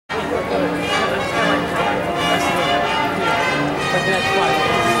Are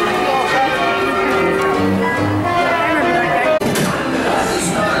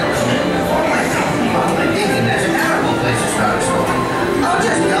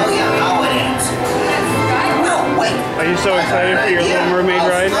you so excited for your Little Mermaid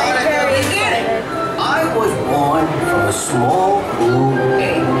ride? I was born from a small blue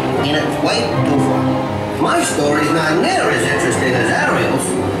egg in a white doofer. My story's not near as interesting as Ariel's.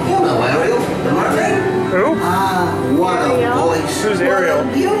 You know Ariel, the mermaid? Who? Ah, what a voice. Who's Ariel? What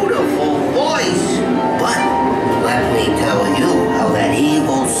a beautiful voice. But let me tell you how that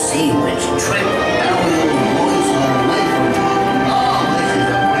evil sea witch tricked Ariel's voice on microphone. Oh, this is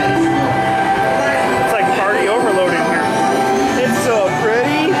a great story. It's like party overload in here. It's so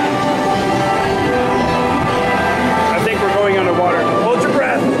pretty. I think we're going underwater. Hold your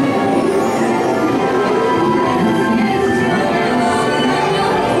breath.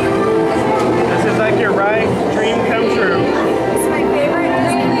 This is like your ride dream come true. It's my favorite.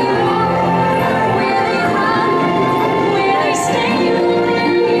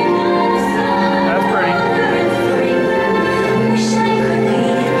 That's pretty.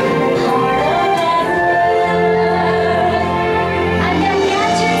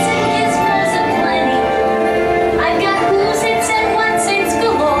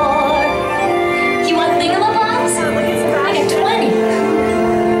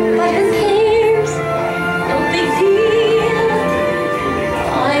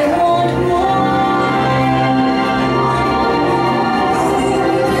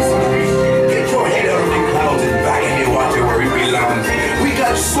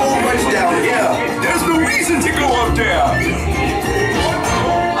 So much down here. There's no reason to go up there.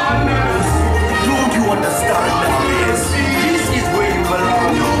 Don't you understand now, this? This is where you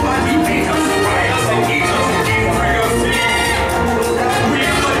belong. Nobody pays us rights and eat us in Bereghost. We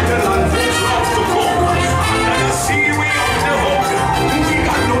like the land that loves the coke. Under the sea, we own the hook. We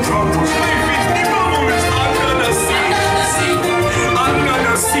got no trouble. Life is the moments under the sea. Under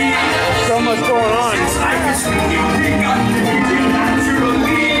the sea. So much going on. Since life is moving, we got to be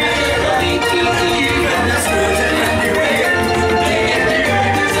naturally.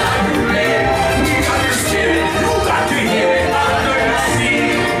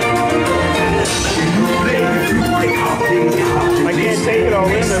 I can't take it all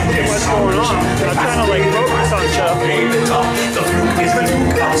in, there's too much going on. I'm trying to like focus on stuff. The fluke is the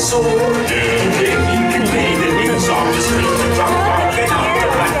fluke our soul. You can play the new song, just leave the drum rock and out the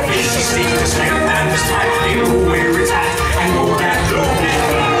blackfish. You see the strength and the strife, they know where it's at, and know that glory.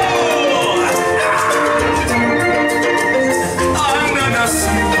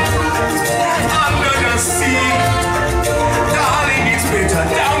 Under the sea, darling, it's better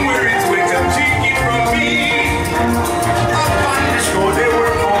down where it's wetter. Take it from me. Up on the shore, they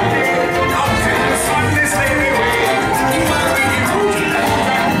were all there. Out in the sun, they stay away.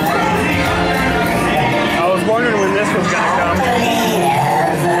 I was wondering when this was gonna come.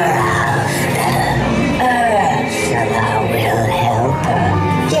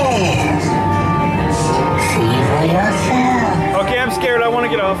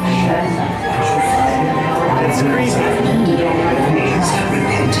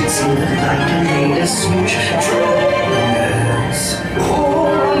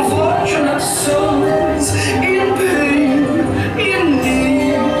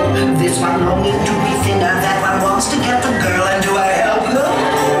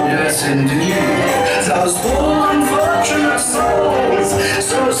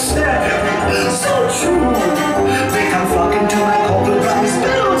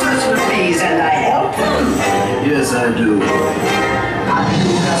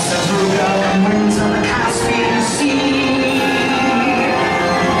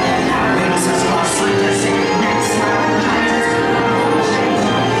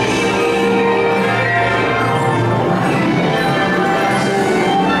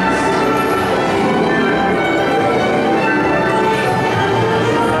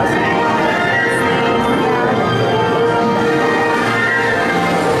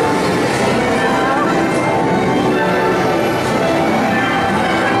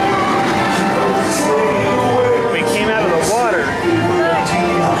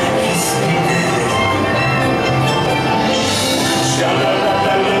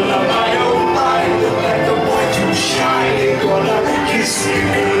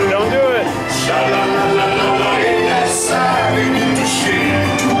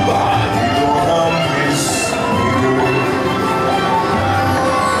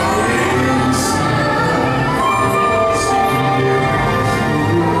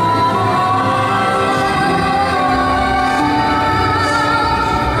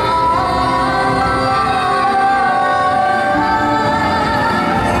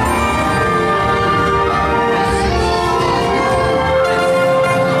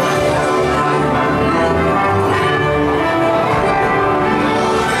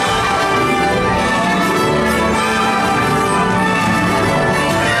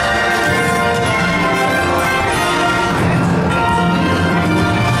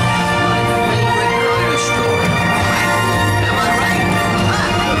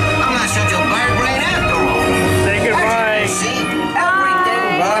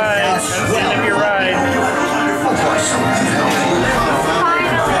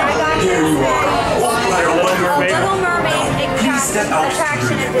 Step out.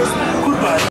 attraction at Disney.